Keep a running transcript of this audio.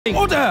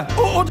Order!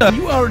 Order!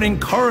 You are an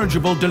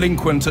incorrigible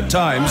delinquent at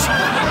times.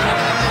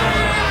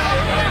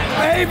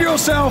 Behave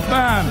yourself,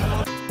 man!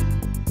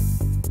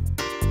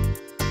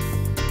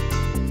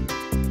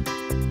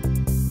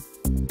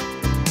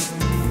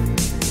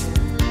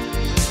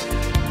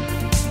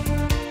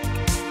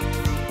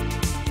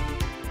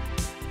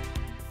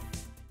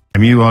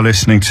 You are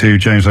listening to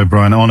James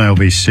O'Brien on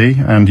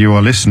LBC, and you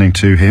are listening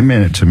to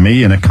him, to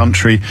me, in a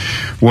country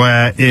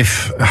where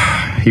if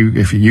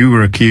you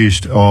were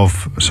accused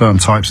of certain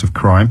types of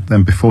crime,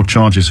 then before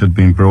charges had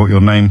been brought,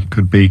 your name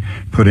could be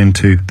put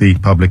into the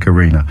public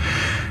arena.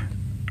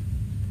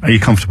 Are you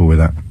comfortable with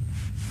that?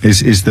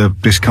 Is the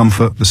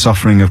discomfort, the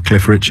suffering of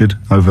Cliff Richard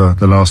over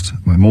the last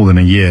more than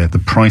a year, the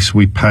price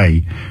we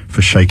pay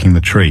for shaking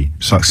the tree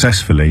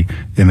successfully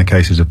in the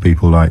cases of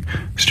people like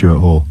Stuart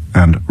Hall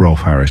and Rolf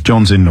Harris?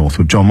 John's in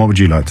Northwood. John, what would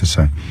you like to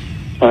say?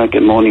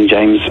 Good morning,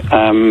 James.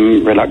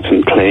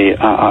 Reluctantly,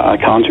 I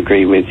can't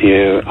agree with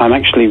you. I'm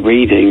actually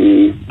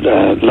reading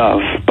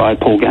Love by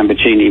Paul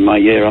Gambaccini, My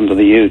Year Under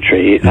the Yew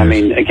Tree. Yes. I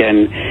mean,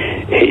 again,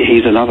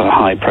 he's another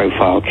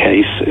high-profile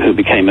case who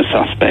became a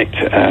suspect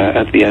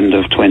at the end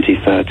of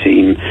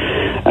 2013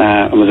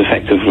 and was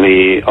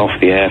effectively off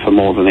the air for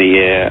more than a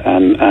year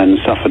and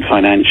suffered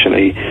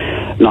financially.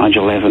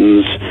 Nigel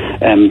Evans,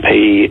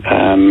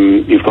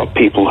 MP, you've got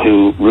people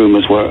who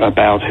rumours were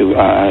about who,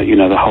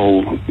 the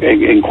whole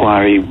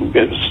inquiry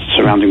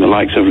surrounding the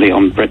likes of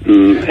Leon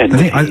Britton.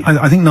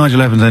 I think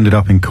Nigel Evans ended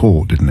up in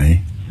court, didn't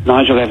he?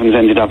 Nigel Evans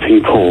ended up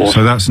in court.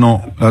 So that's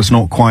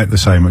not quite the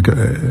same.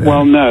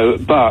 Well, no,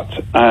 but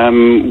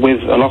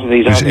with a lot of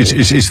these others,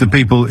 it's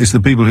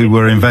the people who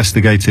were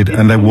investigated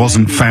and there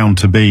wasn't found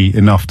to be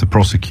enough to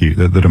prosecute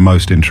that are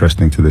most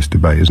interesting to this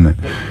debate, isn't it?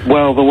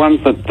 Well, the ones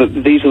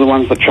these are the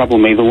ones that trouble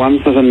me. The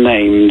ones that are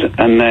named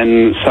and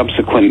then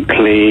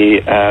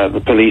subsequently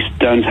the police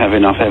don't have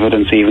enough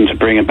evidence even to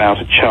bring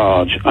about a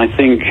charge. I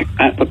think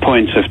at the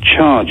point of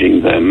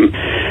charging them,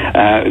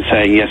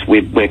 saying yes,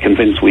 we're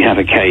convinced we have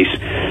a case,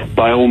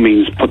 by all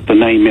means put the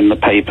name in the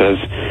papers,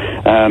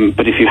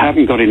 but if you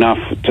haven't got enough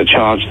to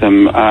charge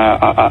them,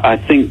 I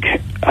think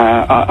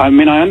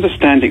I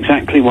understand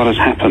exactly what has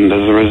happened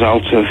as a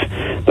result of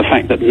the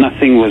fact that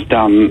nothing was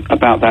done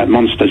about that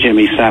monster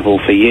Jimmy Savile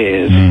for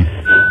years.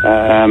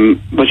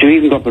 But you've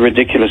even got the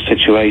ridiculous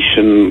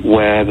situation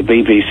where the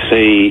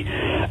BBC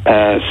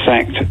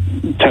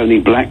sacked Tony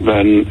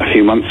Blackburn a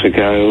few months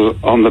ago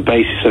on the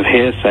basis of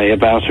hearsay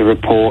about a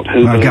report.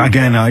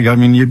 I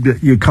mean,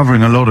 you're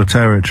covering a lot of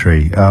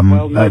territory.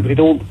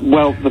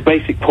 The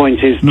basic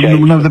point is,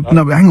 James,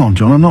 no, hang on,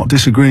 John. I'm not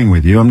disagreeing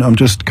with you. I'm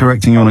just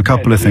correcting you on a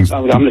couple of things.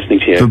 I'm listening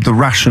to you. The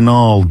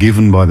rationale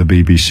given by the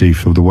BBC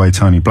for the way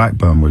Tony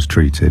Blackburn was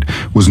treated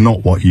was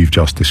not what you've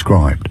just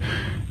described.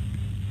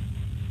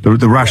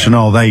 The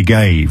rationale they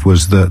gave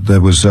was that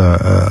there was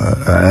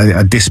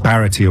a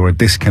disparity or a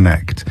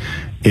disconnect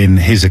in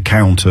his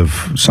account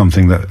of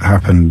something that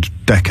happened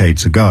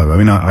decades ago. I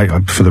mean,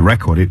 I for the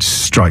record, it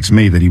strikes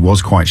me that he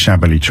was quite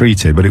shabbily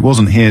treated, but it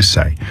wasn't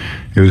hearsay.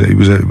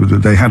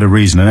 They had a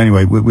reason. And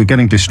anyway, we're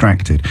getting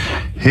distracted.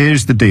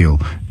 Here's the deal.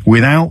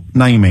 Without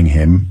naming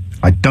him,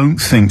 I don't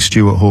think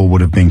Stuart Hall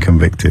would have been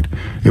convicted.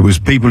 It was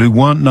people who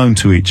weren't known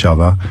to each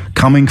other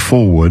coming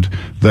forward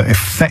that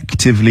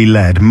effectively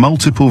led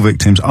multiple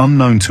victims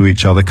unknown to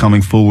each other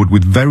coming forward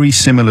with very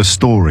similar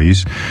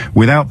stories.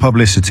 Without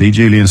publicity,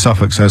 Julian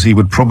Suffolk says he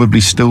would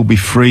probably still be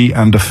free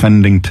and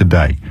offending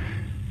today.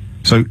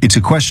 So it's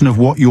a question of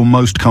what you're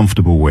most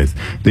comfortable with.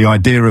 The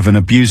idea of an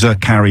abuser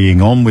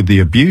carrying on with the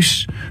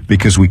abuse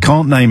because we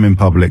can't name him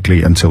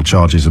publicly until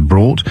charges are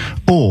brought,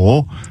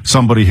 or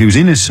somebody who's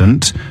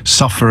innocent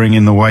suffering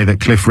in the way that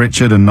Cliff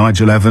Richard and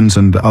Nigel Evans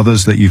and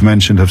others that you've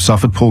mentioned have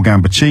suffered, Paul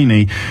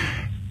Gambaccini,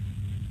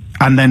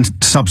 and then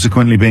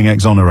subsequently being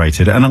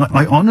exonerated. And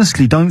I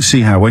honestly don't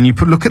see how, when you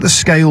look at the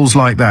scales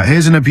like that,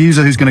 here's an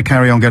abuser who's going to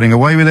carry on getting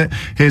away with it,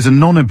 here's a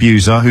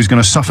non-abuser who's going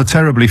to suffer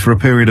terribly for a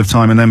period of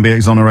time and then be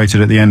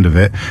exonerated at the end of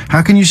it.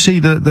 How can you see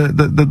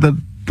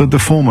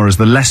the former as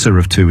the lesser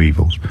of two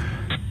evils?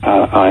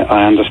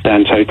 I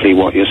understand totally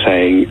what you're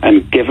saying,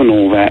 and given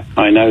all that,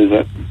 I know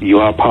that you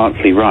are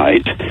partly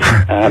right.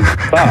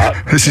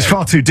 But this is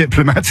far too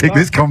diplomatic,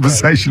 this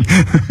conversation.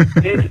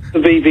 Did the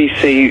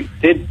BBC,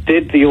 did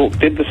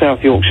the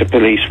South Yorkshire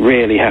Police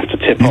really have to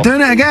tip off? You're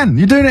doing it again.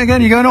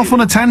 You're going off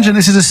on a tangent.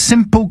 This is a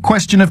simple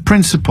question of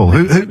principle.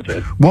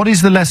 What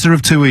is the lesser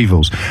of two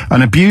evils?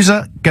 An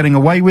abuser getting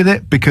away with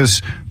it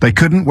because they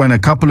couldn't, when a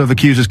couple of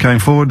accusers came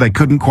forward, they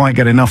couldn't quite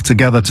get enough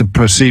together to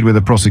proceed with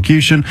a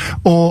prosecution,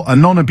 or a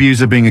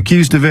non-abuser being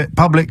accused of it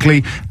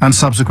publicly and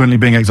subsequently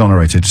being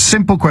exonerated?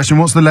 Simple question.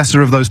 What's the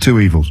lesser of those two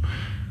evils?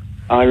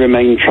 I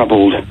remain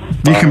troubled.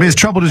 You can be as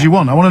troubled as you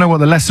want. I want to know what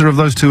the lesser of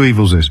those two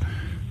evils is.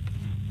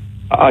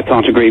 I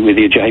can't agree with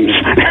you, James.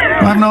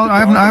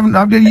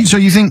 So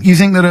you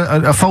think that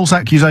a false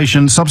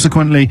accusation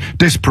subsequently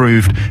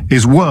disproved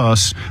is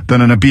worse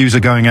than an abuser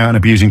going out and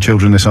abusing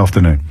children this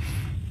afternoon?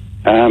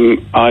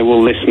 I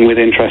will listen with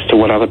interest to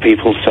what other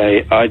people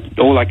say.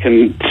 All I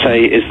can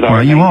say is that...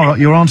 Well,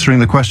 you're answering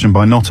the question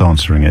by not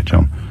answering it,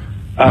 John.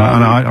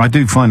 And I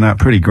do find that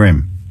pretty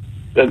grim.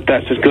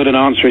 that's as good an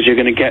answer as you're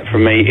going to get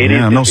from me.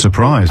 I'm not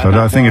surprised.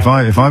 I think if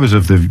I was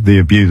of the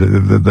abuser,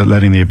 that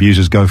letting the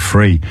abusers go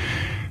free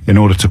in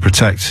order to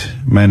protect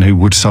men who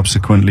would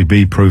subsequently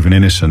be proven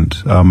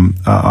innocent,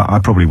 I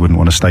probably wouldn't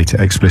want to state it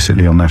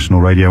explicitly on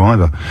national radio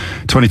either.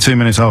 22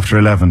 minutes after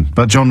 11.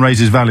 But John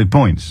raises valid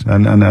points,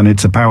 and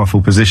it's a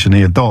powerful position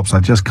he adopts. I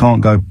just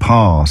can't go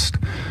past.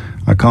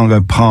 I can't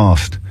go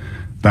past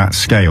that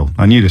scale.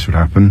 I knew this would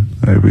happen.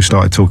 We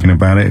started talking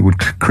about it. It would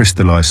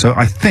crystallise. So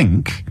I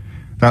think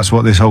that's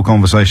what this whole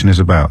conversation is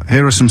about.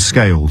 Here are some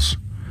scales.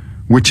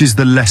 Which is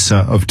the lesser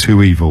of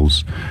two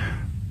evils?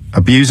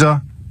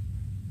 Abuser,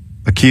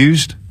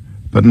 accused,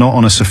 but not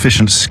on a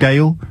sufficient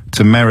scale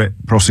to merit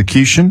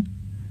prosecution.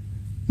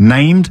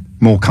 Named,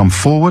 more come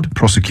forward,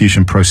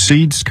 prosecution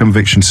proceeds,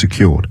 conviction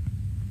secured.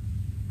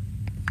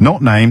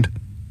 Not named,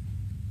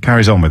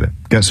 carries on with it,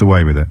 gets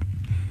away with it.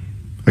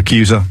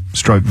 Accuser,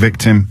 stroke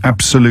victim,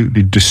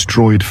 absolutely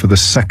destroyed for the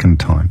second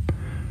time.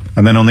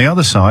 And then on the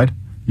other side,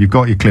 you've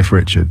got your Cliff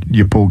Richard,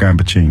 your Paul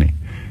Gambaccini.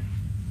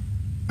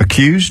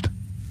 Accused,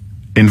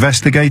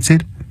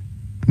 investigated,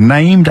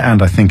 named,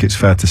 and I think it's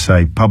fair to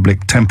say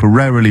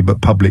temporarily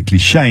but publicly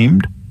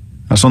shamed.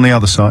 That's on the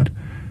other side.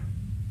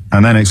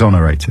 And then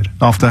exonerated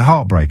after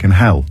heartbreak and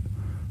hell.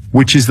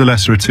 Which is the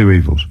lesser of two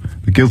evils?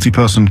 The guilty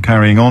person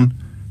carrying on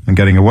and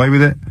getting away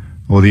with it,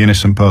 or the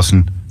innocent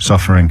person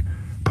suffering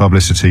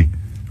publicity,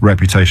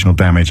 reputational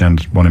damage,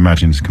 and one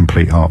imagines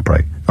complete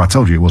heartbreak? I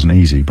told you it wasn't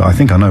easy, but I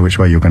think I know which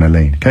way you're going to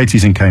lean.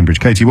 Katie's in Cambridge.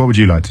 Katie, what would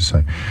you like to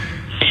say?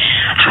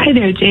 Hi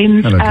there,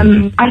 James.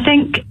 Hello, I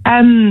think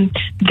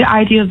the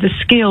idea of the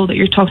scale that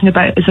you're talking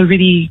about is a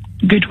really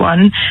good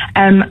one.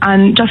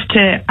 And just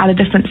to add a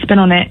different spin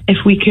on it,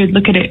 if we could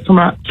look at it from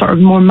a sort of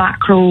more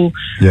macro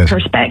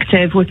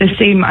perspective with the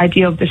same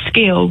idea of the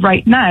scale,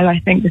 right now I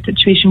think the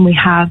situation we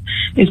have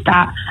is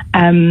that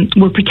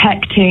we're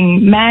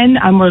protecting men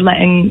and we're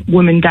letting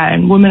women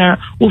down. Women are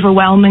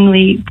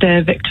overwhelmingly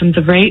the victims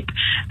of rape,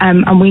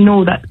 and we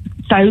know that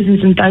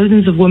thousands and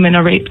thousands of women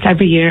are raped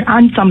every year,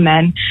 and some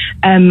men.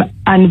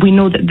 And we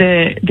know that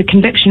the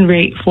conviction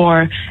rate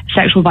for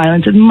sexual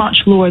violence is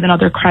much lower than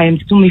other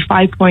crimes. It's only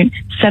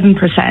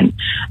 5.7%.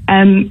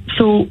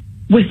 So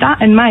with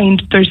that in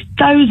mind, there's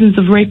thousands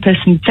of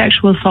rapists and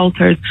sexual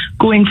assaulters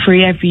going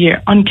free every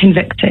year,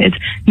 unconvicted,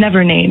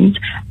 never named.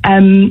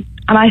 And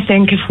I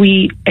think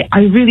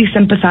I really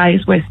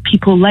sympathise with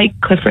people like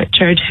Cliff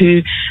Richard,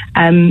 who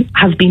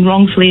have been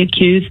wrongfully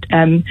accused,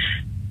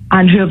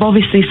 and who have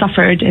obviously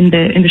suffered in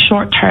the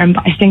short term.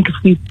 But I think if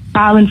we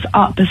balance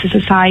up as a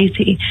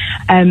society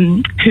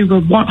who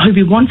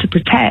we want to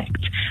protect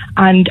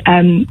and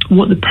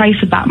what the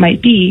price of that might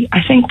be,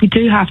 I think we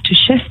do have to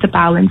shift the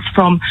balance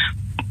from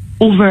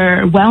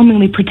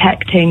overwhelmingly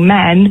protecting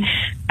men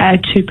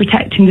to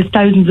protecting the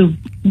thousands of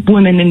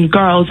women and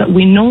girls that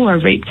we know are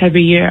raped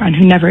every year and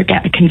who never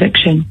get a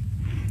conviction.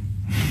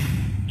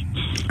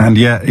 And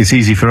yet, it's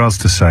easy for us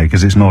to say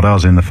because it's not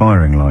us in the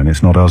firing line.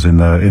 It's not us in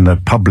the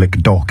public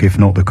dock, if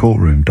not the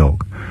courtroom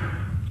dock.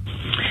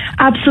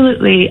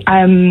 Absolutely,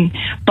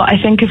 but I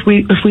think if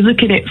we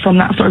look at it from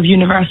that sort of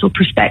universal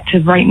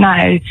perspective right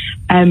now,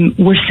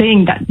 we're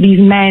saying that these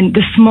men,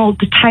 the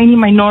tiny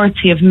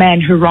minority of men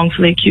who are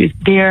wrongfully accused,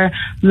 their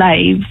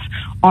lives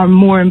are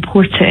more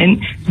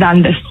important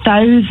than the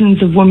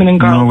thousands of women and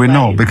girls. No, we're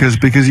not, because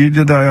you.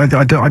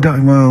 I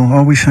don't. Well,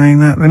 are we saying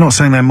that? We're not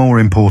saying they're more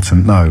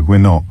important. No, we're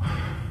not.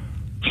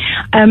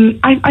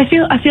 I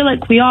feel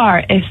like we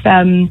are if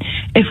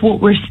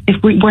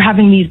we're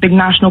having these big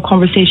national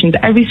conversations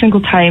every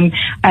single time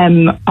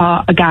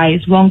a guy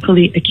is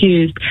wrongfully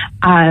accused.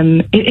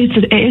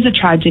 It is a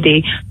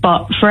tragedy,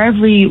 but for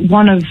every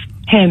one of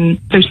him,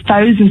 there's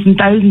thousands and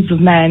thousands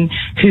of men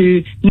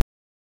who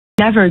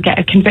never get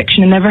a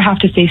conviction and never have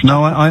to face.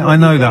 No, I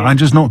know that. I'm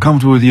just not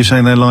comfortable with you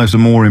saying their lives are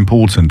more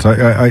important.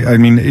 I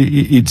mean,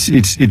 it's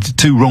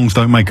two wrongs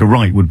don't make a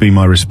right would be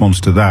my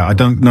response to that. I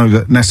don't know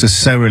that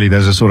necessarily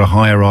there's a sort of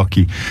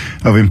hierarchy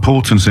of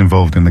importance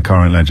involved in the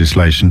current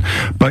legislation.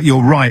 But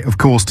you're right, of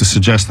course, to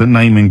suggest that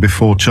naming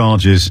before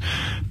charges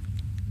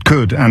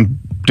could and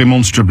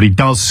demonstrably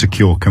does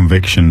secure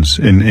convictions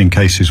in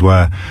cases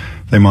where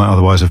they might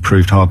otherwise have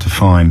proved hard to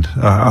find.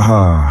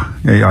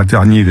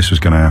 I knew this was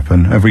going to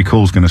happen. Every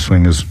call's going to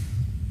swing us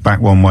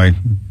back one way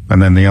and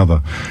then the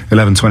other.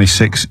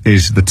 11:26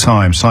 is the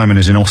time. Simon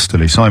is in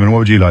Osterley. Simon, what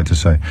would you like to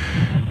say?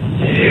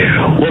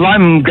 Well,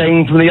 I'm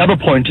going from the other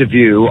point of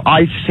view.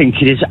 I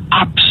think it is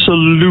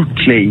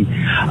absolutely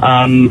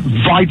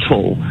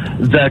vital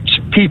that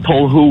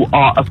people who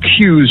are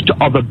accused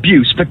of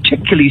abuse,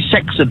 particularly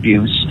sex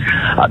abuse,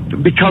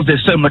 because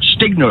there's so much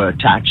stigma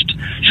attached,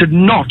 should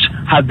not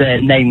have their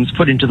names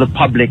put into the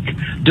public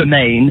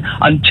domain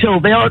until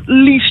they are at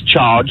least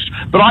charged,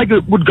 but I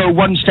would go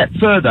one step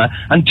further,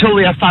 until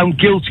they are found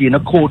guilty in a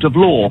court of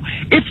law.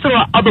 If there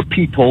are other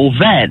people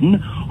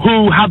then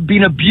who have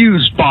been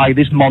abused by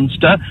this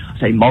monster,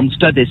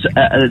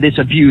 this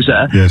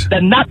abuser, yes,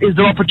 then that is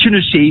their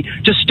opportunity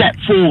to step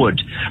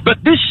forward.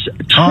 But this...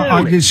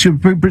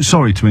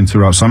 sorry to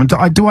interrupt, Simon.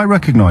 Do I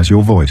recognise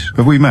your voice?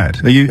 Have we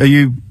met? Are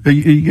you...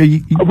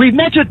 We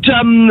met at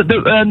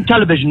the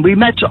television. We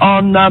met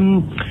on...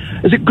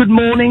 is it Good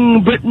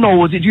Morning Britain, or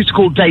was it used to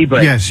call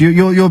Daybreak? Yes,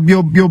 you're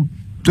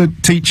the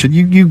teacher.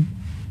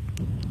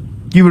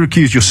 You were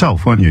accused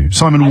yourself, weren't you?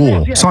 Simon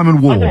Waugh. Yes.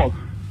 Simon Waugh.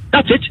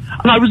 That's it.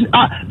 And I was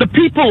the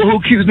people who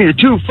accused me, the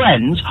two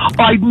friends,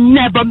 I'd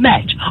never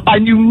met. I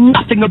knew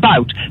nothing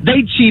about.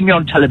 They'd seen me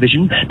on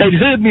television, they'd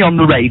heard me on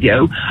the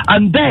radio,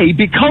 and they,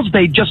 because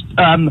they'd just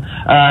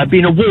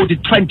been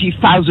awarded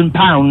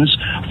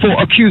 £20,000 for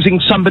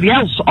accusing somebody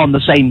else on the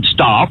same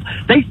staff,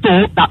 they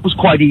thought that was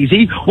quite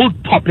easy. We'll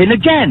pop in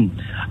again.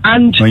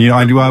 And well,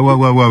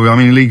 I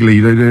mean, legally,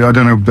 I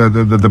don't know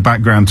the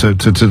background to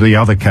the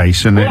other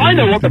case. And I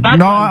know what the background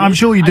No, I'm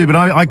sure you do, but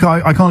I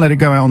can't let it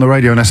go out on the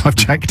radio unless I've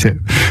checked it,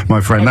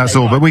 my friend. Okay, that's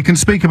all. But we can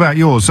speak about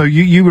yours. So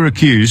you were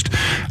accused,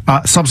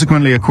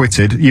 subsequently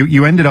acquitted.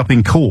 You ended up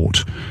in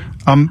court.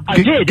 I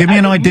did. Give me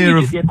an idea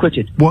of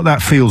acquitted. What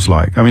that feels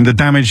like. I mean, the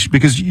damage,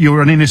 because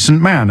you're an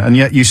innocent man, and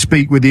yet you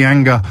speak with the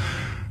anger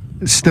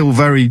still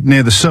very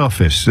near the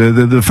surface.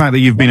 The fact that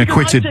you've been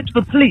acquitted. I said to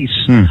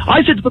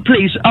the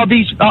police,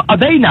 are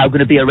they now going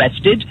to be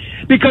arrested?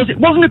 Because it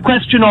wasn't a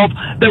question of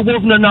there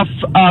wasn't enough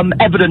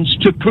evidence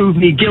to prove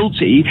me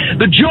guilty.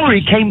 The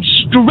jury came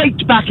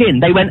straight back in.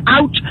 They went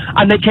out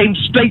and they came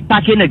straight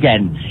back in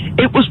again.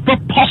 It was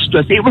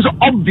preposterous. It was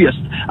obvious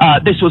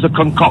this was a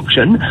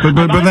concoction.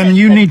 But then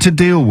you need to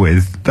deal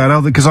with that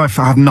other, because I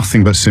have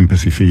nothing but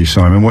sympathy for you,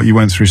 Simon. What you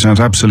went through sounds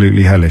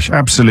absolutely hellish.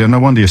 Absolutely. No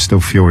wonder you're still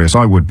furious.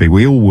 I would be.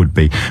 We all would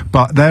be.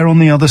 But they're on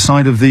the other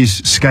side of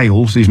these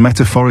scales, these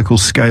metaphorical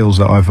scales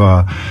that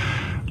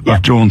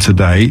I've drawn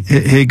today.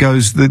 Here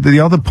goes the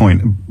other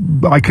point.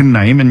 I can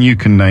name, and you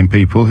can name,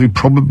 people who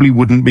probably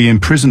wouldn't be in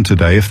prison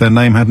today if their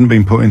name hadn't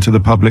been put into the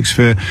public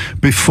sphere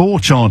before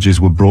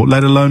charges were brought,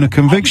 let alone a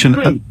conviction.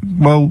 The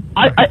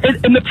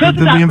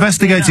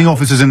investigating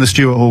officers in the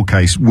Stuart Hall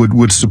case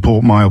would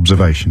support my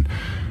observation.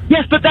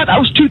 Yes, but that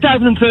was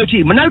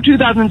 2013. We're now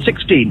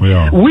 2016.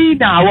 We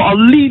now are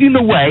leading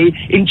the way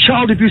in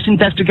child abuse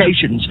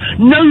investigations.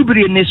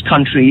 Nobody in this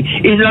country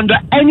is under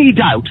any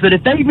doubt that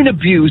if they've been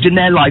abused in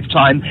their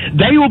lifetime,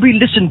 they will be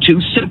listened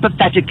to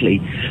sympathetically.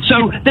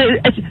 So,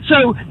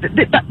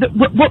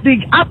 what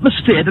the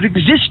atmosphere that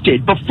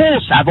existed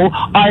before Savile,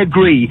 I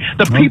agree.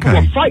 The people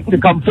were frightened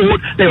to come forward.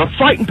 They were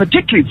frightened,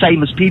 particularly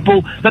famous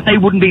people, that they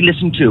wouldn't be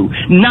listened to.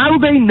 Now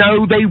they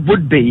know they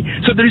would be.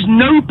 So there is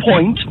no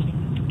point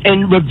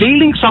in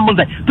revealing someone's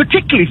name,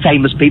 particularly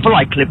famous people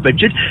like Cliff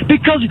Richard,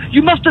 because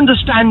you must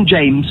understand,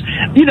 James,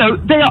 you know,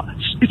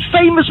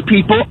 famous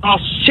people are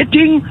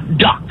sitting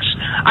ducks.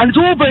 And it's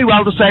all very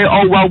well to say,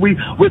 oh, well,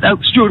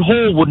 Stuart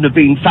Hall wouldn't have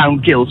been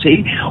found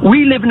guilty.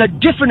 We live in a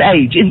different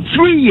age. In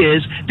 3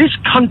 years, this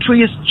country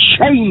has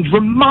changed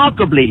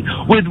remarkably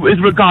with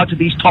regard to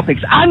these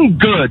topics, and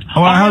good.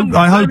 Oh,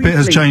 I hope it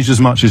has changed as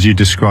much as you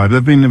described. There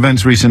have been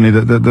events recently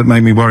that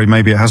made me worry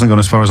maybe it hasn't gone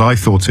as far as I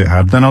thought it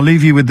had. Then I'll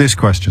leave you with this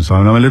question,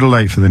 Simon. I'm a little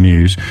late for the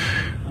news.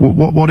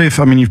 What if,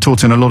 I mean, you've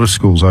taught in a lot of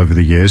schools over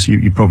the years.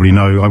 You probably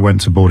know I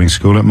went to boarding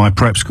school. At my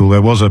prep school,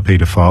 there was a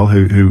paedophile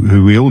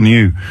who we all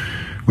knew.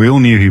 We all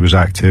knew he was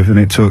active, and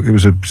it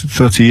was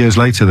 30 years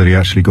later that he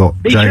actually got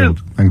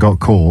jailed and got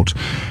caught.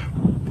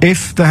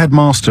 If the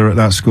headmaster at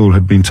that school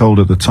had been told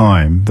at the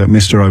time that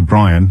Mr.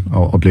 O'Brien,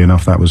 oddly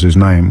enough that was his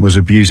name, was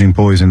abusing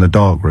boys in the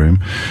darkroom,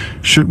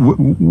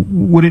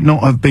 would it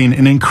not have been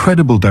an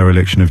incredible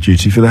dereliction of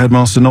duty for the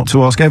headmaster not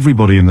to ask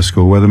everybody in the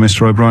school whether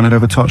Mr. O'Brien had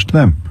ever touched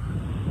them?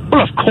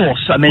 Well, of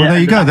course. I mean, well,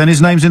 there you go. Then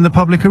his name's in the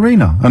public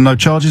arena, and no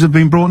charges have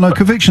been brought, no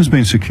convictions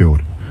been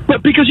secured.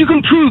 But because you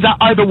can prove that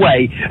either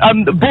way.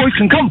 The boys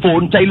can come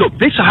forward and say, look,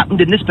 this happened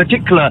in this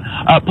particular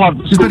part of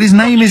the school. But his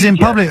name is in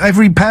public.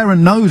 Every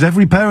parent knows.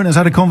 Every parent has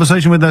had a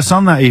conversation with their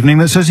son that evening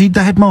that says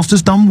the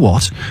headmaster's done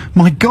what?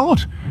 My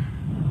God.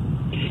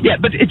 Yeah,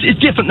 but it's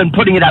different than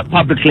putting it out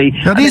publicly.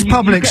 That is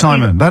public,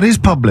 Simon. That is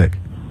public.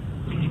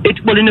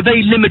 Well, in a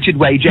very limited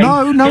way, James.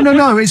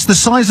 No. It's the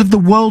size of the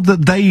world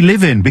that they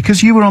live in.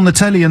 Because you were on the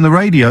telly and the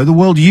radio, the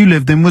world you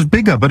lived in was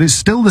bigger, but it's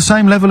still the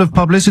same level of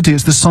publicity.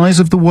 It's the size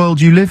of the world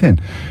you live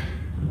in.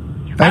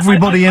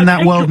 Everybody in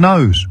that world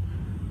knows.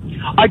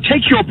 I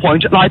take your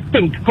point, and I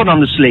think, quite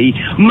honestly,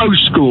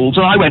 most schools,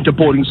 and I went to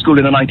boarding school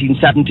in the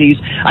 1970s,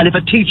 and if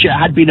a teacher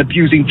had been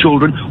abusing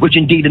children, which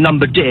indeed a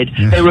number did,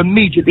 they were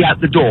immediately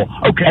out the door.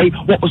 Okay,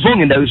 what was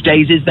wrong in those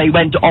days is they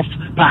went off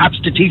perhaps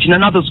to teach in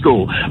another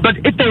school. But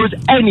if there was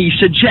any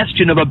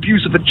suggestion of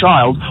abuse of a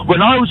child,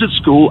 when I was at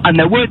school and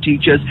there were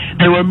teachers,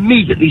 they were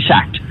immediately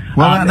sacked.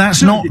 Well,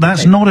 that's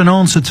not an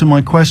answer to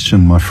my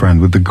question, my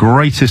friend, with the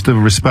greatest of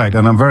respect,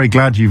 and I'm very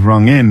glad you've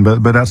rung in,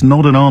 but that's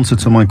not an answer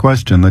to my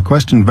question. The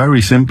question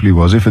very simply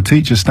was, if a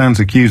teacher stands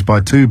accused by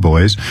 2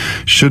 boys,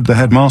 should the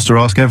headmaster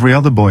ask every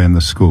other boy in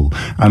the school?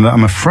 And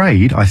I'm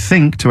afraid, I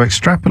think, to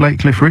extrapolate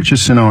Cliff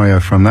Richard's scenario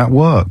from that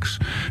works.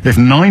 If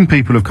 9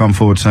 people have come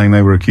forward saying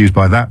they were accused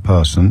by that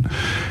person,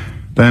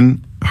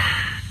 then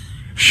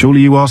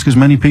surely you ask as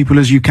many people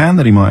as you can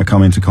that he might have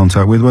come into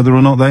contact with whether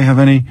or not they have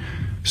any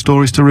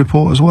stories to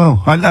report as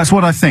well. That's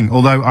what I think,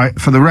 although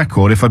for the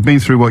record, if I'd been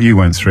through what you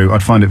went through,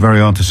 I'd find it very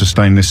hard to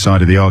sustain this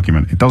side of the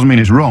argument. It doesn't mean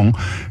it's wrong,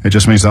 it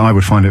just means that I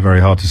would find it very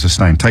hard to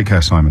sustain. Take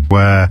care, Simon.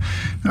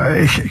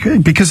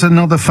 Because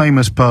another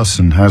famous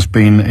person has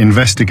been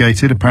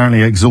investigated,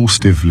 apparently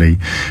exhaustively,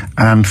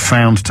 and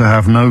found to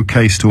have no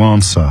case to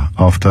answer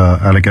after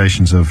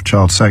allegations of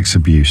child sex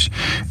abuse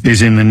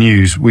is in the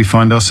news, we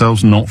find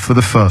ourselves not for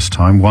the first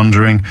time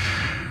wondering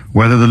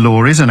whether the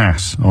law is an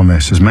ass on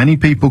this. As many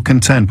people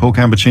contend, Paul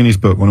Campuccini's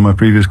book, one of my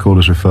previous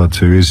callers referred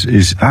to,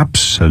 is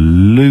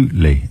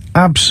absolutely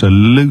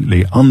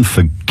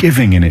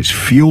unforgiving in its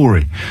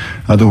fury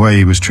at the way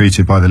he was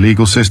treated by the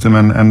legal system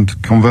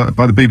and converted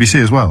by the BBC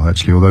as well,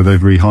 actually, although they've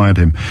rehired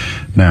him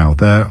now.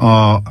 There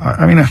are,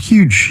 a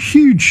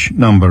huge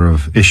number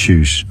of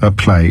issues at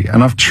play,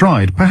 and I've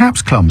tried,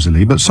 perhaps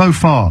clumsily, but so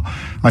far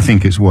I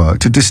think it's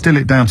worked, to distill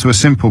it down to a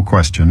simple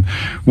question.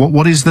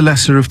 What is the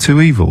lesser of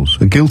two evils?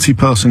 A guilty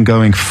person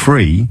going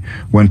free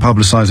when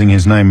publicising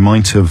his name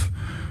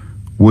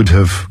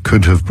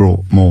could have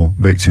brought more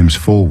victims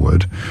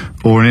forward,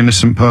 or an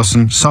innocent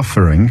person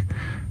suffering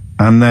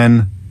and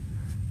then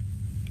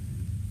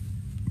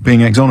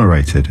being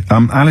exonerated?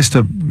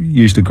 Alistair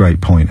used a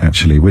great point,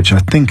 actually, which I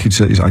think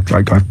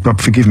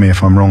forgive me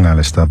if I'm wrong,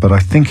 Alistair, but I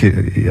think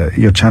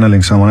you're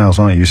channeling someone else,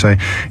 aren't you? You say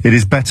it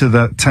is better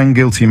that 10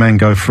 guilty men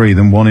go free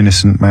than one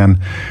innocent man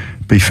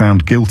be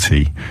found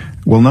guilty.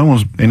 Well, no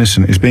one's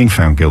innocent is being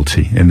found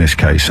guilty in this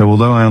case. So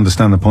although I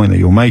understand the point that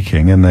you're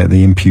making, and that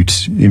the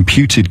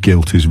imputed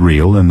guilt is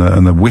real, and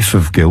the whiff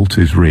of guilt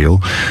is real,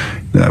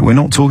 we're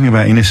not talking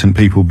about innocent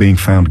people being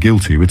found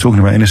guilty. We're talking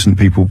about innocent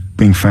people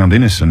being found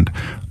innocent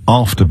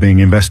after being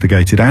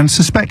investigated and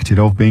suspected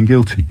of being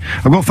guilty.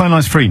 I've got phone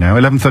lines free now.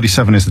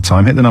 11:37 is the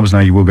time. Hit the numbers now,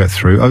 you will get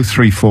through.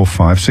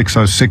 0345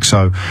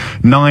 6060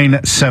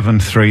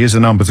 973 is the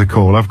number to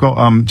call. I've got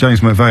James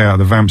McVeigh out of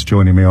the Vamps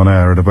joining me on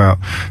air at about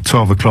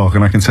 12 o'clock,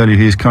 and I can tell you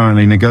he is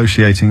currently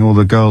negotiating all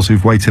the girls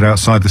who've waited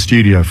outside the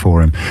studio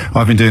for him.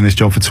 I've been doing this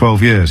job for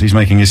 12 years. He's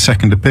making his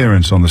second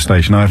appearance on the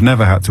station. I've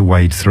never had to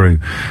wade through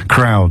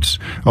crowds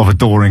of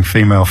adoring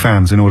female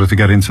fans in order to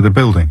get into the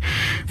building.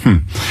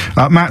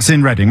 Matt's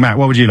in Reading. Matt,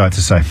 what would you like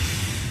to say?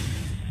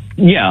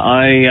 Yeah,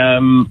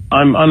 I'm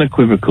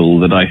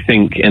unequivocal that I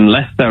think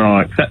unless there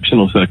are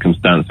exceptional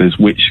circumstances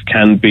which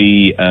can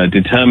be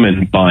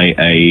determined by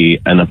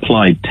an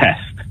applied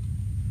test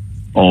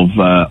of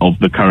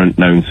the current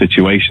known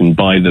situation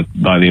by the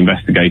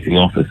investigating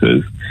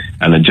officers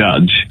and a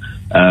judge,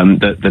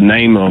 that the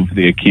name of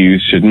the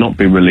accused should not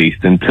be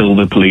released until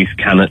the police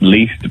can at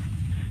least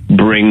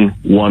bring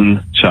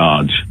one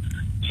charge.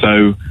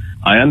 So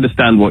I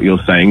understand what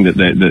you're saying, that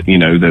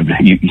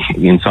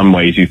in some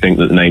ways you think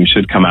that the name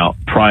should come out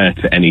prior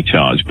to any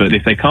charge. But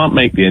if they can't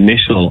make the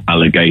initial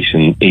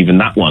allegation, even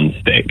that one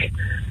stick,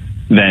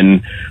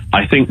 then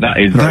I think that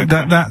is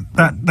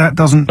that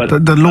doesn't.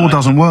 The law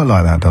doesn't work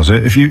like that, does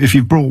it? If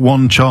you've brought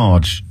one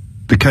charge,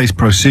 the case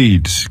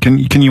proceeds. Can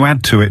you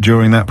add to it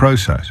during that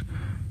process?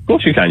 Of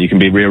course you can. You can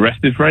be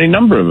rearrested for any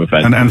number of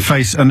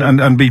offences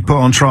and be put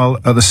on trial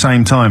at the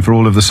same time for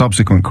all of the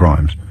subsequent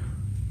crimes.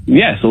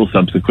 Yes, or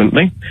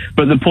subsequently.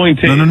 But the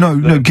point is...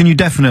 No. Can you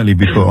definitely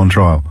be put on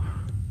trial?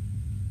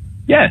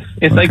 Yes.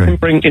 If they can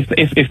bring...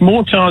 If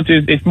more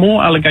charges... If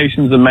more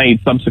allegations are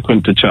made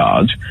subsequent to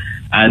charge,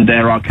 and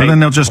there are cases... then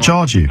they'll just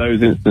charge you.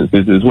 Those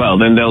instances as well.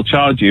 Then they'll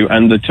charge you,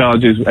 and the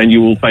charges... And you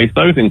will face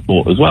those in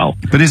court as well.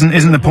 But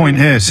isn't the point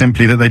here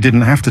simply that they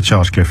didn't have to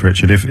charge Cliff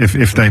Richard?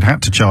 If they'd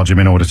had to charge him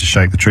in order to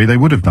shake the tree, they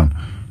would have done.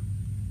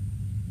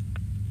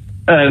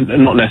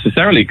 Not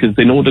necessarily, because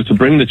in order to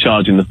bring the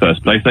charge in the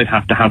first place, they'd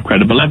have to have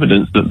credible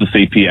evidence that the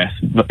CPS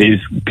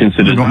is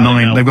considered...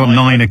 They've got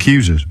nine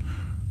accusers.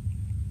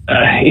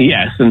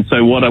 Yes, and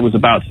so what I was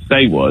about to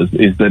say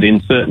is that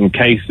in certain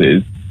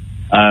cases,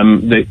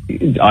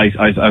 as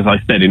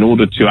I said, in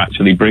order to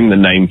actually bring the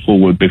name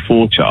forward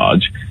before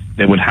charge,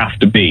 there would have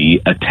to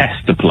be a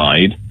test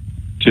applied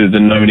to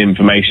the known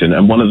information,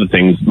 and one of the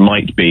things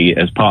might be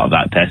as part of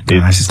that test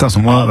is... This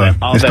doesn't work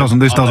though.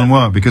 This doesn't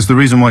work, because the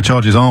reason why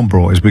charges aren't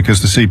brought is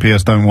because the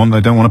CPS don't want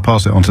to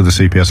pass it on to the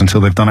CPS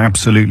until they've done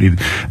absolutely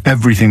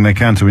everything they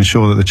can to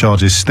ensure that the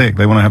charges stick.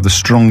 They want to have the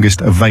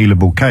strongest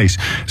available case.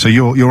 So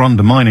you're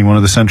undermining one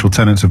of the central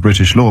tenets of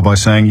British law by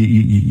saying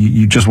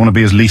you just want to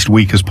be as least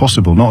weak as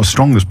possible, not as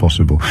strong as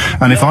possible.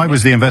 And if I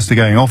was the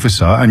investigating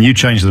officer and you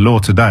changed the law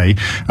today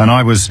and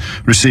I was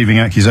receiving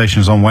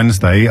accusations on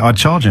Wednesday, I'd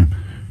charge him.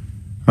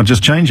 I'd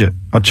just change it.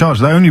 I'd charge.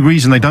 The only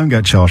reason they don't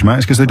get charged, Matt,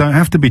 is because they don't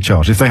have to be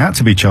charged. If they had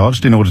to be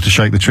charged in order to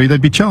shake the tree, they'd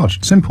be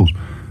charged. Simple.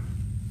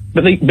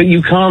 But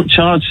you can't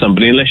charge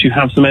somebody unless you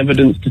have some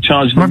evidence to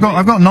charge them.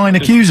 I've got 9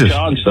 accusers.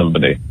 Charge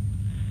somebody.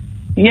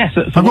 Yes.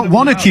 So I've got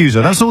one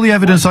accuser. That's all the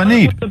evidence I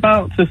need. What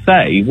I was about to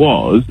say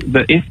was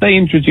that if they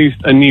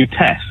introduced a new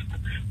test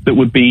that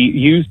would be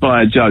used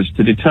by a judge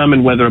to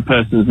determine whether a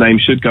person's name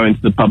should go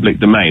into the public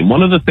domain,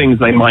 one of the things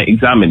they might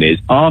examine is,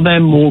 are there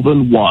more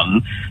than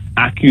one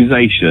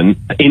accusation,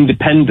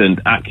 independent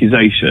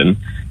accusation,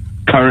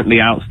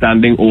 currently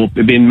outstanding or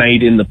been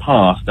made in the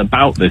past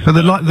about this. But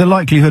the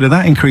likelihood of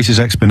that increases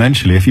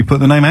exponentially if you put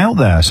the name out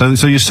there.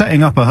 So you're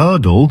setting up a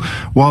hurdle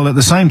while at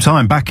the same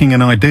time backing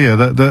an idea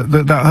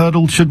that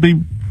hurdle should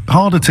be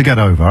harder to get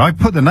over. I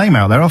put the name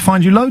out there, I'll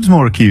find you loads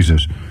more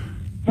accusers.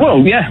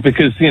 Well, yeah,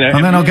 because, you know...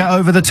 And then I'll get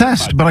over the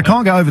test. But I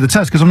can't get over the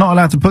test because I'm not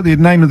allowed to put the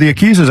name of the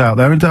accusers out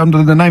there,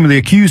 under the name of the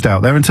accused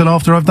out there until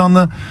after I've done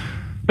the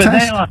But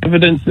they are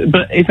evidence.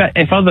 But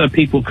if other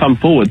people come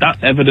forward,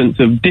 that's evidence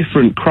of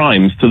different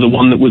crimes to the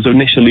one that was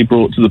initially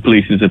brought to the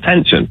police's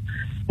attention.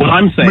 What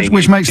I'm saying...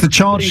 Which makes the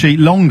charge sheet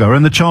longer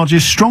and the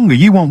charges stronger.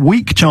 You want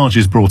weak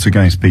charges brought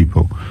against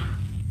people.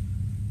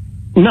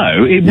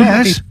 No, it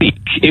wouldn't be weak.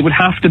 It would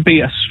have to be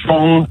a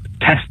strong,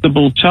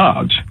 testable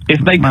charge. If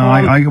they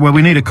can't... well,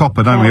 we need a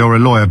copper, don't we, or a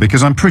lawyer,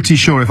 because I'm pretty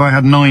sure if I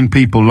had 9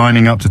 people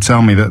lining up to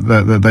tell me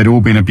that they'd all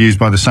been abused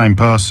by the same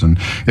person,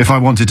 if I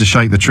wanted to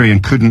shake the tree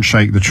and couldn't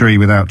shake the tree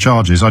without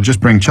charges, I'd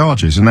just bring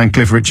charges, and then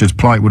Cliff Richard's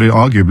plight would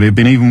arguably have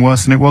been even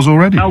worse than it was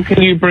already. How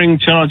can you bring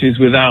charges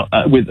without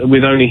with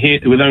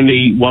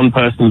only one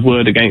person's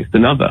word against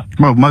another?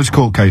 Well, most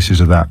court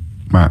cases are that,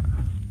 Matt.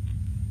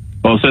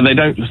 Well, so they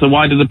don't. So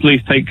why do the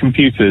police take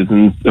computers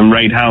and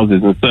raid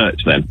houses and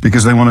search then?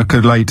 Because they want to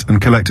collate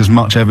and collect as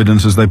much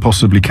evidence as they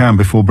possibly can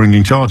before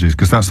bringing charges.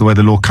 Because that's the way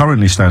the law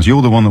currently stands.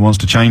 You're the one that wants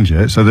to change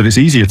it so that it's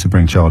easier to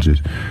bring charges,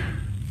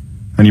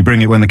 and you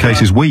bring it when the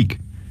case is weak.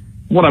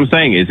 What I'm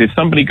saying is, if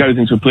somebody goes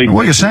into a police...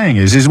 What you're saying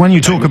is when you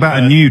talk about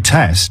a new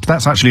test,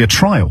 that's actually a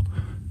trial.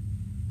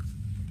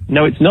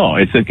 No, it's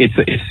not.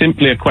 It's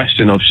simply a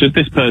question of should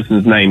this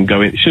person's name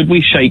go in? Should we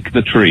shake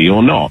the tree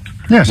or not?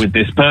 Yes. With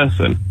this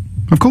person?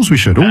 Of course we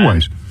should,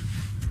 always.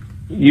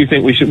 You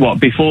think we should, what,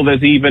 before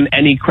there's even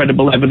any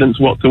credible evidence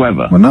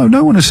whatsoever? Well,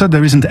 no one has said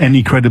there isn't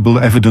any credible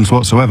evidence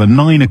whatsoever.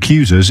 9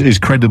 accusers is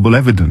credible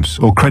evidence,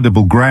 or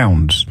credible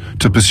grounds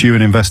to pursue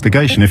an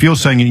investigation. If you're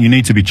saying that you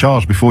need to be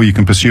charged before you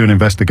can pursue an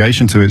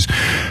investigation to its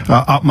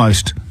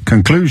utmost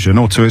conclusion,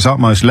 or to its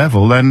utmost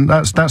level, then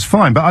that's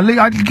fine. But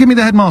give me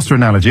the headmaster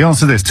analogy.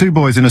 Answer this. 2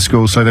 boys in a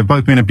school, so they've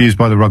both been abused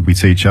by the rugby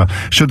teacher.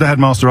 Should the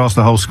headmaster ask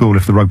the whole school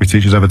if the rugby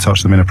teacher's ever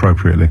touched them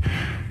inappropriately?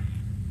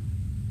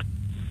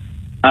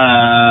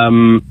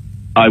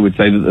 I would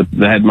say that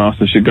the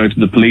headmaster should go to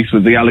the police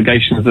with the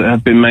allegations that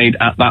have been made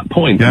at that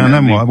point. Yeah, and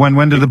then what?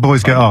 When do the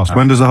boys get asked?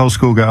 When does the whole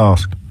school get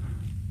asked?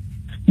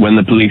 When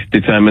the police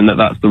determine that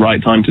that's the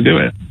right time to do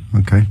it.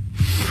 Okay.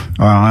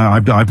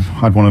 I'd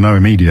want to know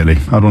immediately.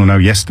 I'd want to know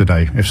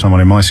yesterday if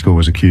someone in my school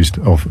was accused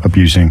of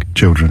abusing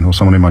children, or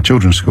someone in my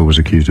children's school was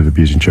accused of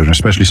abusing children,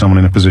 especially someone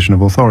in a position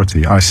of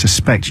authority. I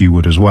suspect you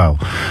would as well.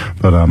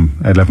 But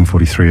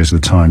 11:43 is the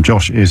time.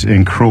 Josh is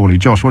in Crawley.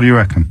 Josh, what do you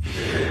reckon?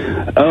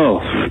 Oh,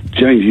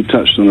 James, you've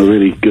touched on a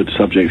really good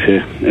subject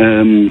here.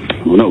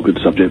 Well, not a good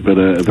subject, but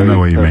a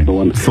very personal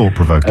one.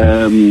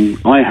 Thought-provoking.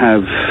 I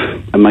have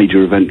a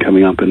major event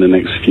coming up in the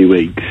next few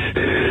weeks,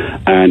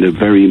 and a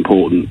very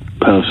important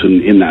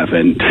person in that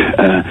event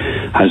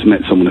has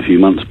met someone a few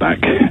months back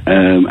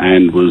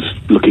and was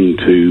looking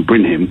to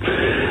bring him,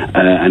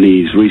 and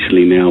he's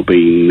recently now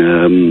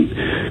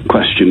been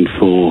questioned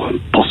for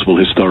possible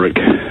historic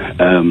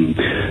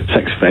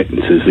sex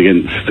offences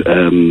against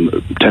 10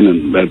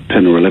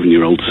 or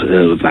 11-year-olds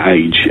of that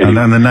age. And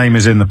then the name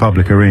is in the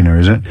public arena,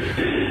 is it?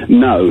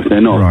 No,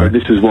 they're not. Right. But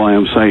this is why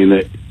I'm saying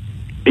that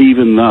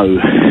even though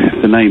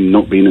the name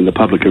not being in the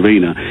public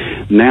arena,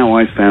 now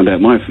I found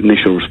out, my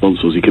initial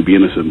response was he could be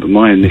innocent, but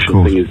my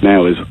initial thing is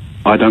now is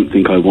I don't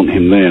think I want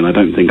him there, and I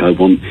don't think I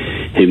want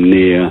him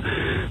near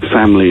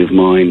family of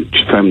mine,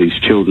 families,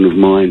 children of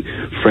mine,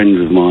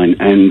 friends of mine.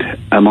 And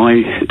am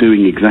I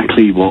doing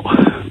exactly what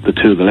the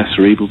 2 of the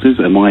lesser evils is?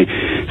 Am I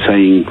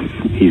saying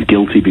he's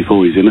guilty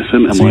before he's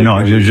innocent?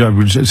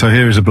 So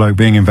here is a bloke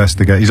being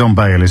investigated. He's on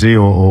bail, is he,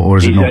 or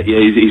is it not? Yeah,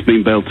 he's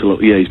been bailed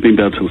till. Yeah, he's been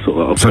bailed till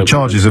sort of. So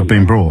charges have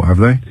been brought, have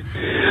they?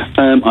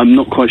 I'm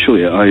not quite sure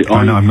yet.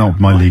 I know I'm not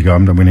my league.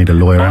 We need a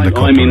lawyer and a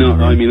copper.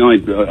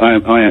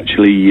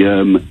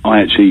 I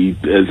actually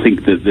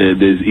think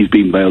that he's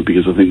been bailed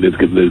because I think there's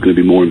going to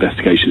be more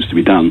investigations to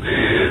be done.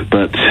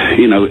 But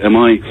am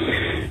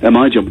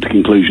I jumping to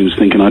conclusions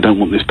thinking I don't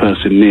want this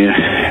person near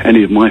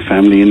any of my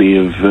family, any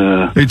of...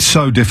 It's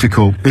so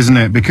difficult, isn't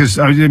it? Because,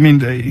 I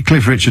mean,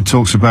 Cliff Richard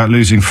talks about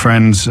losing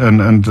friends,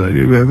 and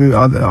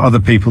other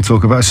people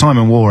talk about...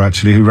 Simon Waugh,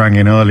 actually, who rang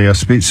in earlier,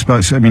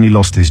 he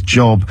lost his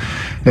job.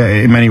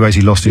 In many ways,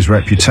 he lost his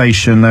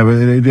reputation.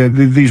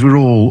 These were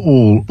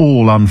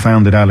all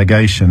unfounded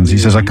allegations. He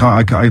says,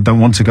 I don't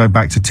want to go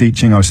back to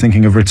teaching. I was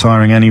thinking of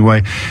retiring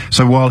anyway.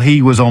 So while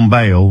he was on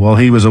bail, while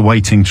he was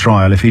awaiting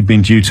trial, if he'd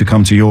been due to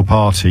come to your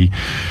party,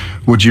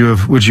 would you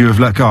have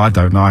let go? I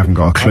don't know. I haven't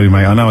got a clue,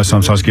 mate. I know I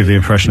sometimes give the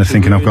impression of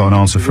thinking I've got an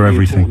answer for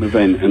everything.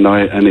 Event,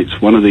 and it's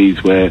one of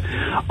these where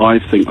I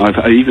think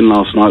even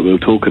last night we were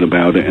talking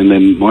about it, and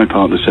then my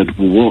partner said,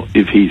 "Well, what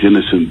if he's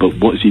innocent? But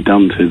what has he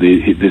done to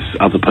this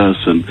other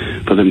person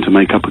for them to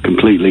make up a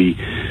completely?"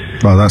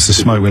 Well, that's the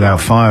smoke without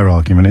fire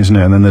argument, isn't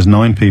it? And then there's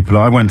 9 people.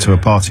 I went to a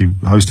party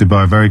hosted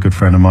by a very good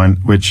friend of mine,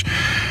 which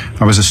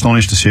I was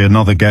astonished to see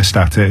another guest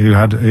at it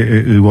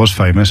who was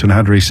famous and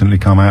had recently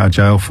come out of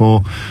jail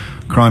for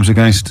crimes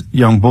against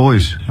young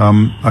boys.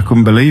 I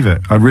couldn't believe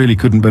it. I really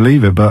couldn't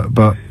believe it.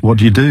 But what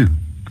do you do?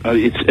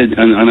 I'm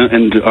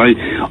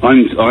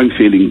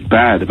feeling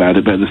bad about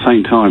it, but at the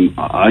same time,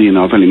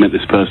 I've only met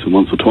this person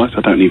once or twice.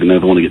 I don't even know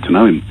if I want to get to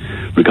know him.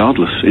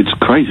 Regardless, it's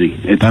crazy.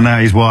 And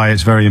that is why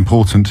it's very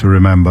important to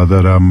remember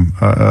that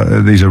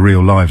these are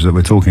real lives that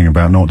we're talking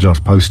about, not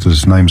just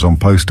posters, names on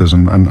posters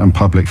and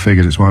public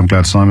figures. It's why I'm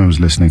glad Simon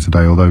was listening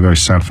today, although very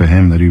sad for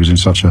him that he was in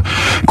such a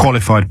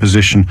qualified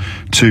position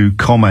to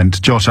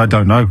comment. Josh, I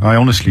don't know. I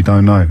honestly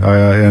don't know.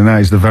 And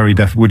that is the very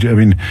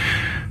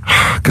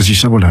because you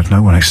said, well, I had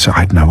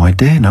no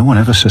idea. No one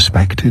ever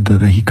suspected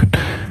that he could.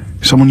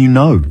 Someone you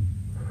know.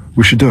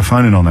 We should do a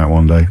phone-in on that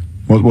one day.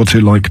 What's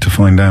it like to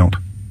find out?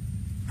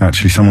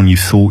 Actually, someone you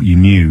thought you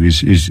knew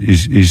is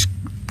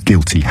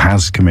guilty,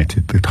 has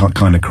committed the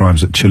kind of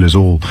crimes that chill us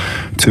all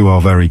to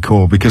our very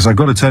core. Because I've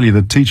got to tell you,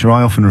 the teacher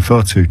I often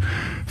refer to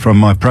from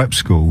my prep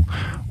school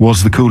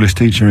was the coolest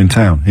teacher in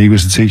town. He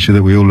was the teacher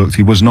that we all looked.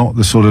 He was not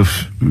the sort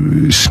of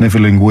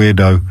snivelling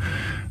weirdo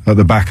at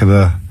the back of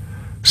the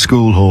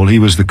school hall. He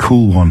was the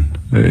cool one.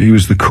 He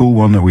was the cool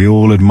one that we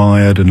all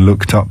admired and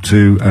looked up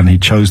to, and he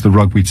chose the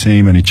rugby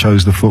team and he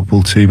chose the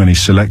football team and he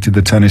selected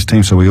the tennis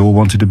team, so we all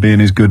wanted to be in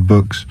his good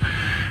books.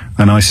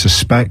 And I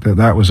suspect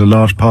that was a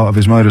large part of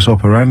his modus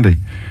operandi.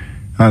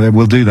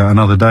 We'll do that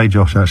another day,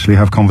 Josh, actually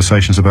have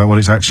conversations about what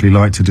it's actually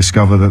like to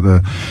discover that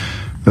the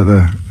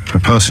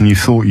person you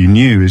thought you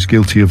knew is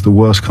guilty of the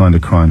worst kind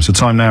of crimes. The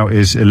time now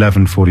is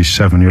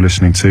 11:47. You're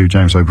listening to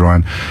James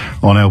O'Brien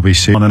on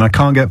LBC. And I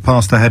can't get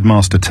past the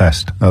headmaster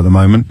test at the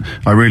moment.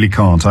 I really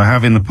can't. I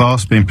have in the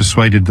past been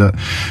persuaded that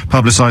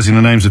publicising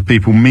the names of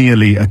people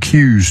merely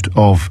accused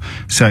of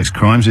sex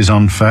crimes is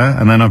unfair.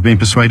 And then I've been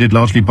persuaded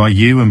largely by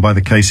you and by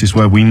the cases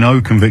where we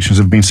know convictions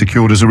have been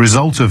secured as a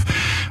result of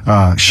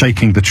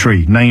shaking the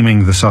tree,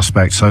 naming the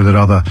suspect so that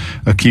other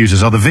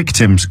accusers, other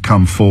victims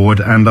come forward.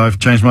 And I've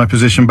changed my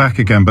position back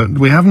again. But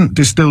we haven't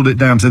distilled it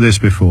down to this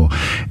before.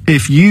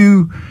 If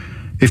two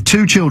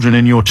children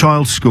in your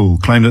child's school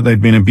claim that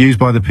they'd been abused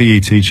by the PE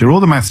teacher or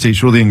the maths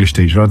teacher or the English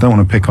teacher, I don't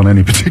want to pick on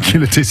any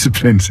particular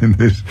disciplines in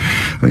this.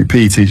 I think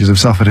PE teachers have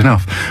suffered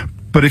enough.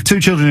 But if two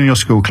children in your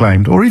school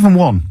claimed, or even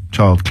one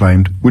child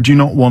claimed, would you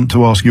not want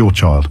to ask your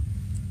child?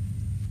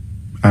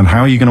 And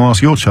how are you going to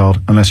ask your child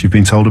unless you've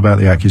been told about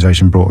the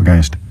accusation brought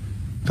against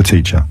the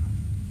teacher?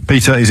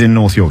 Peter is in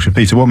North Yorkshire.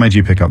 Peter, what made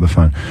you pick up the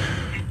phone?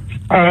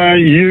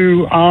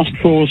 You asked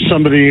for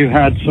somebody who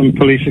had some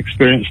police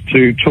experience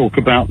to talk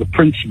about the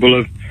principle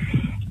of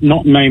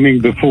not naming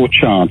before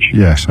charge.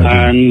 Yes,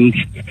 I do.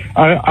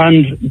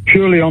 And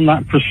purely on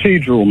that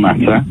procedural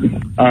matter,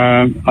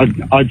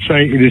 I'd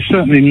say it is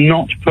certainly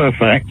not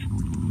perfect,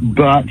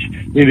 but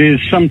it is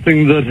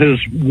something that has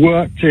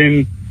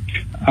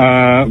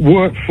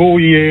worked for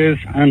years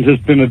and has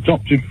been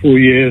adopted for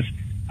years,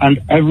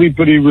 and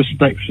everybody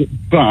respects it.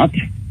 But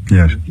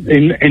yes,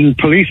 in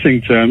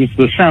policing terms,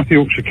 the South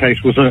Yorkshire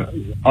case was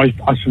I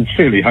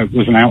sincerely hope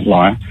was an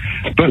outlier.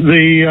 But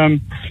the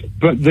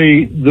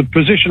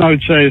position I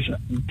would say is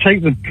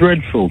take the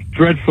dreadful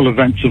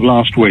events of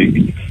last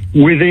week.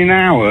 Within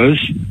hours,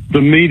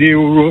 the media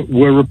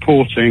were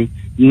reporting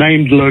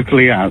named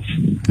locally as.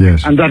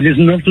 Yes. And that is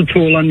not at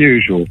all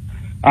unusual.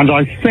 And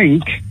I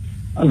think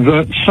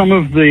that some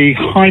of the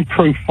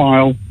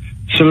high-profile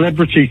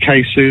celebrity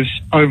cases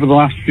over the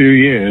last few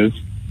years,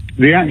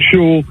 the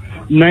actual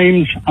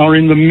names are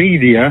in the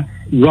media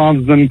rather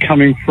than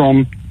coming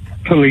from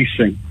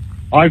policing.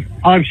 I've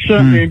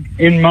certainly,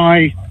 in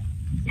my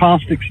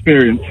past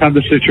experience, had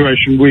the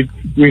situation we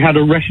had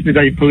arrested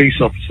a police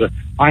officer.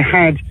 I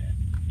had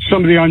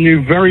somebody I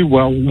knew very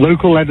well,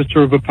 local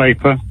editor of a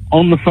paper,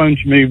 on the phone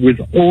to me with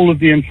all of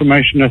the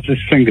information at his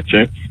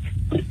fingertips,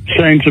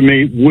 saying to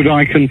me, would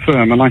I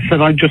confirm? And I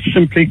said, I just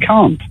simply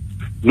can't.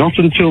 Not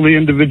until the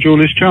individual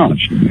is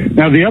charged.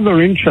 Now, the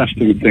other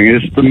interesting thing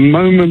is the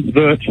moment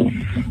that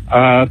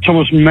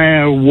Thomas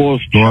Mayer was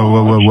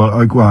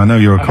charged... Well, I know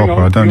you're a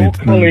copper. I don't need...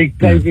 Your colleague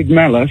David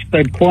Mellor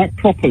said quite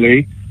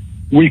properly,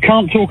 we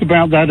can't talk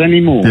about that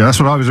anymore. Yeah, that's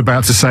what I was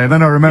about to say. And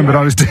then I remembered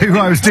I was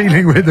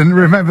dealing with, and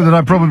remember that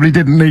I probably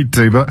didn't need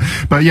to.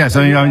 But yes,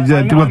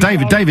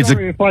 David's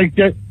a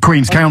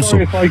Queen's Counsel.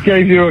 Sorry if I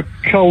gave you a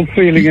cold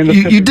feeling in the...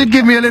 You did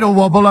give me a little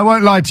wobble, I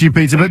won't lie to you,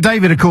 Peter, but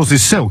David, of course,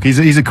 is silk.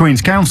 He's a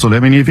Queen's Counsel. I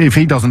mean, if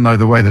he doesn't know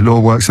the way the law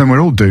works, then we're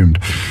all doomed.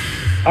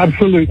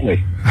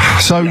 Absolutely.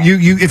 So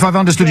if I've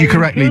understood you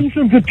correctly... In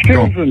terms of the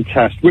children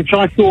test, which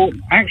I thought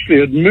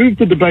actually had moved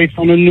the debate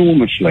on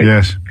enormously...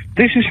 Yes.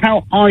 This is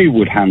how I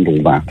would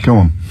handle that. Go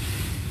on.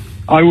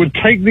 I would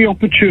take the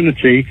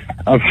opportunity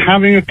of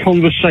having a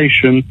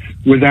conversation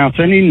without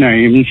any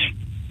names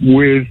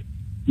with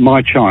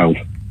my child.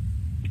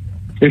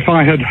 If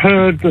I had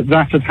heard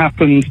that had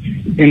happened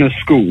in a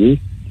school,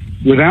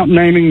 without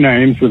naming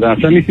names,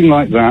 without anything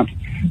like that,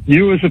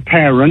 you as a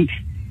parent,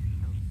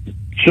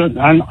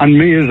 and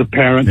me as a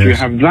parent, yes, you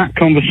have that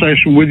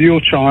conversation with your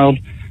child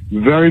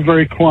very,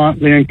 very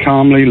quietly and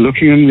calmly,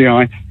 looking in the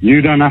eye.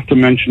 You don't have to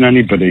mention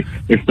anybody.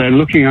 If they're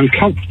looking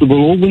uncomfortable,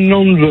 all the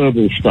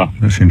non-verbal stuff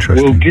That's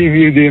interesting. will give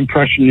you the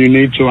impression you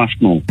need to ask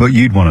more. But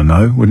you'd want to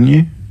know, wouldn't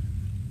you?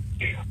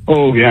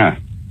 Oh, yeah.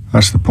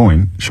 That's the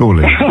point,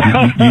 surely.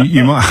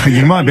 you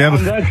might be able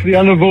to... That's the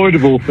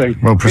unavoidable thing.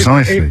 Well,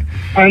 precisely.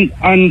 I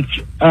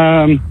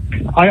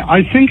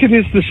think it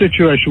is the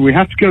situation. We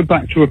have to go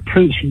back to a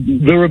principle.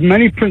 There are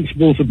many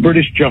principles of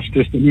British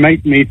justice that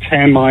make me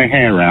tear my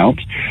hair out,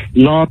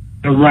 largely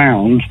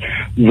around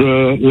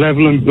the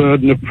level and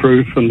burden of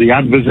proof and the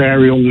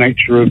adversarial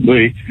nature of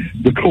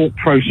the court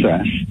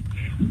process.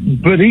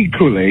 But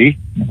equally,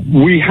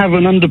 we have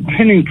an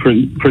underpinning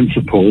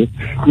principle,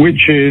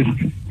 which is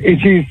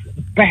it is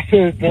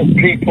better that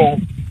people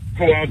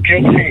who are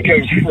guilty go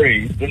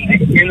free than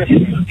the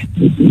innocent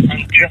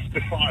and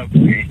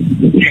justifiably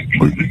get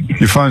convicted.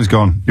 Your phone's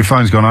gone. Your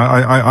phone's gone.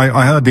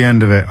 I heard the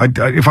end of it.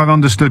 If I've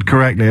understood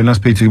correctly, unless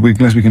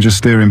we can just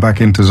steer him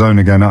back into zone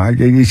again,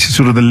 it's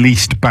sort of the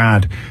least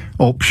bad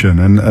option,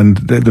 and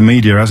the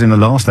media, as in the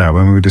last hour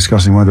when we were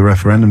discussing why the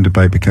referendum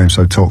debate became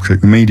so toxic,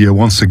 the media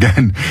once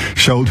again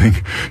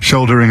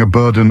shouldering a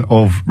burden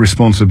of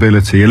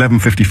responsibility.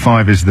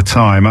 11:55 is the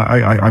time.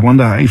 I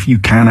wonder if you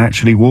can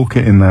actually walk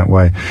it in that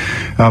way.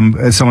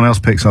 Someone else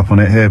picks up on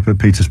it here, but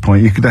Peter's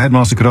point, the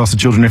headmaster could ask the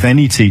children if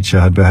any teacher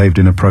had behaved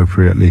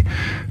inappropriately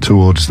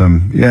towards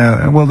them.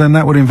 Yeah, well then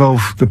that would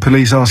involve the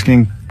police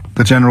asking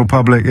the general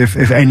public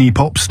if any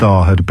pop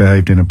star had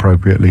behaved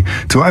inappropriately.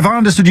 If I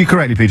understood you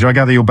correctly, Peter, I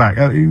gather you're back.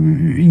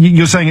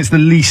 You're saying it's the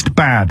least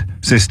bad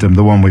system,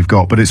 the one we've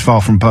got, but it's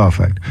far from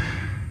perfect.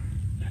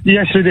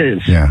 Yes, it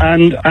is. Yeah.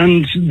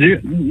 And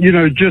you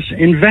know, just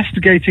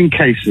investigating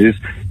cases,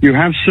 you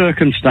have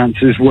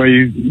circumstances where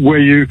you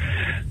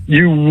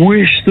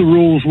wish the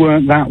rules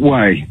weren't that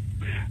way.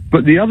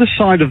 But the other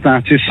side of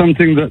that is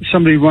something that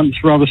somebody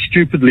once rather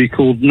stupidly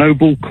called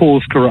noble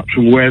cause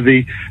corruption, where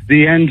the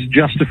end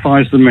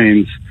justifies the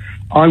means.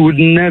 I would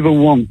never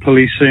want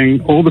policing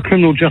or the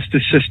criminal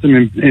justice system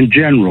in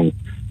general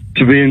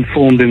to be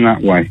informed in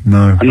that way.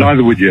 No. And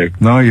neither would you.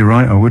 No, you're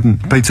right, I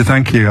wouldn't. Peter,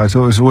 thank you. I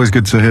thought it was always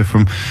good to hear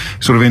from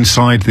sort of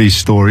inside these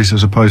stories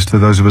as opposed to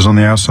those of us on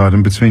the outside.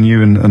 And between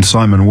you and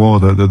Simon Waugh,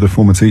 the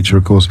former teacher,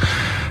 of course,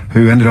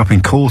 who ended up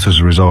in court as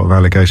a result of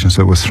allegations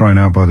that were thrown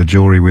out by the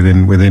jury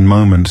within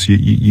moments,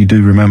 you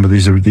do remember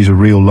these are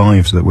real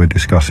lives that we're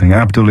discussing.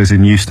 Abdul is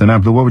in Euston.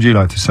 Abdul, what would you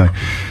like to say?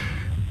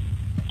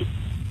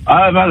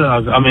 I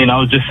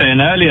was just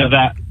saying earlier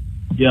that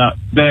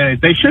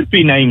they should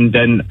be named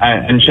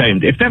and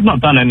shamed. If they've not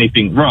done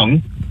anything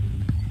wrong,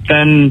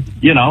 then,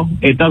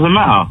 it doesn't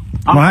matter.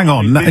 Well, hang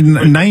on.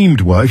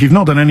 Named work. If you've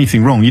not done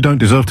anything wrong, you don't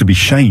deserve to be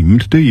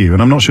shamed, do you?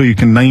 And I'm not sure you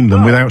can name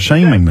them without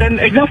shaming them.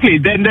 Exactly.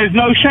 Then there's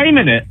no shame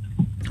in it.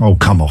 Oh,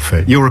 come off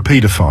it. You're a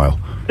paedophile.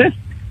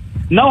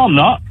 No, I'm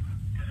not.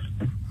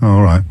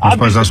 All right. I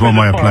suppose that's one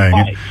way of playing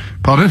it.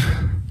 Pardon?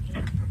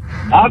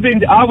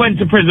 I went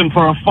to prison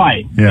for a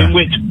fight in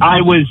which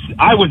I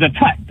was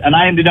attacked, and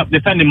I ended up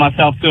defending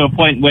myself to a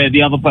point where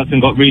the other person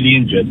got really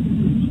injured.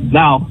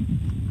 Now,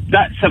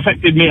 that's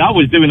affected me. I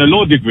was doing a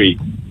law degree.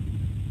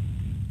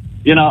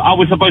 I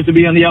was supposed to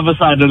be on the other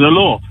side of the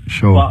law.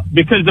 Sure. But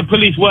because the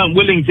police weren't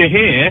willing to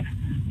hear,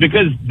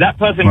 because that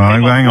person... Well,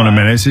 hang on a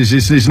minute.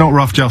 It's not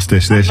rough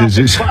justice,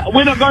 this. But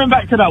we're not going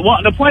back to that.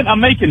 The point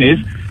I'm making is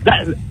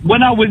that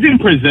when I was in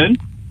prison,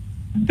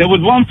 there was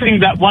one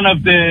thing that one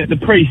of the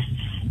priests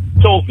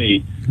taught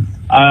me.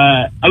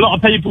 A lot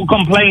of people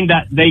complained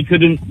that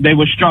they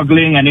were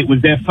struggling and it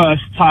was their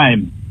first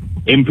time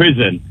in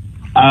prison.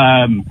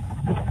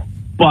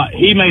 But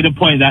he made a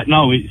point that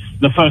no, it's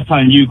the first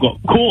time you got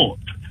caught.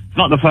 It's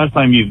not the first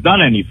time you've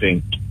done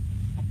anything.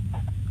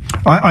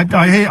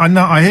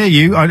 I hear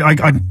you.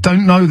 I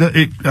don't know that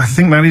I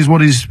think that is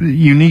what is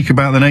unique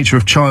about the nature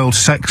of child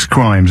sex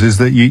crimes, is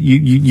that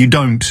you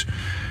don't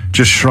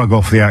just shrug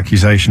off the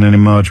accusation and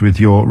emerge with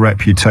your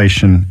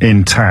reputation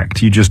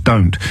intact. You just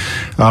don't.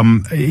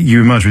 You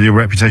emerge with your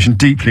reputation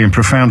deeply and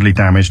profoundly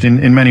damaged,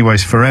 in many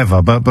ways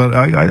forever. But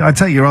I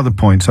take your other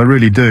points, I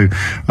really do.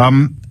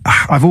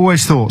 I've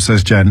always thought,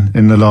 says Jen,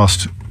 in the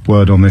last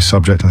word on this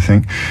subject, I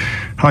think.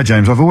 Hi,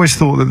 James. I've always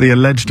thought that the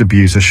alleged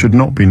abuser should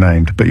not be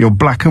named, but your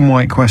black and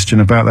white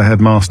question about the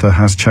headmaster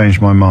has changed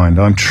my mind.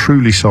 I'm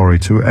truly sorry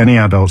to any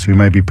adults who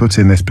may be put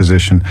in this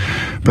position,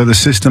 but the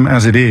system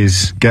as it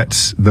is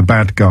gets the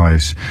bad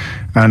guys.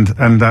 And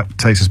that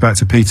takes us back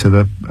to Peter,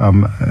 the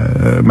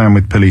man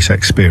with police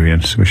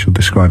experience, we shall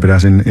describe it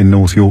as in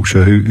North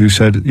Yorkshire, who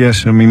said,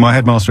 yes, my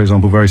headmaster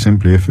example, very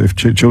simply, if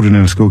children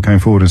in a school came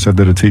forward and said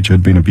that a teacher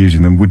had been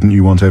abusing them, wouldn't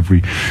you want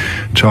every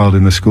child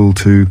in the school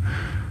to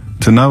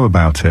know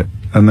about it?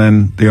 And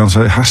then the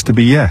answer has to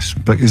be yes.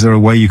 But is there a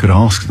way you could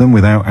ask them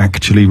without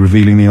actually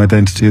revealing the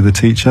identity of the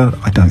teacher?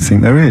 I don't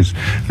think there is.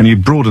 And you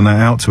broaden that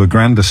out to a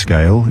grander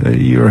scale,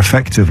 you're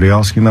effectively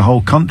asking the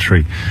whole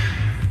country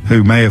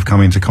who may have come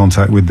into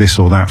contact with this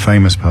or that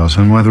famous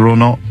person whether or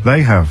not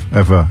they have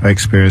ever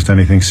experienced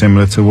anything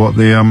similar to what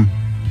the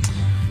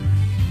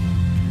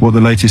what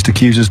the latest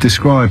accusers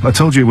describe. I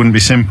told you it wouldn't be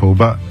simple,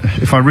 but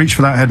if I reach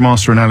for that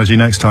headmaster analogy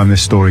next time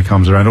this story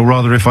comes around, or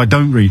rather if I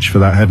don't reach for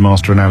that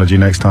headmaster analogy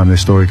next time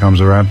this story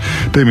comes around,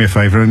 do me a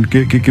favour and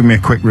give me a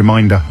quick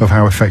reminder of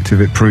how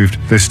effective it proved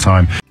this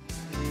time.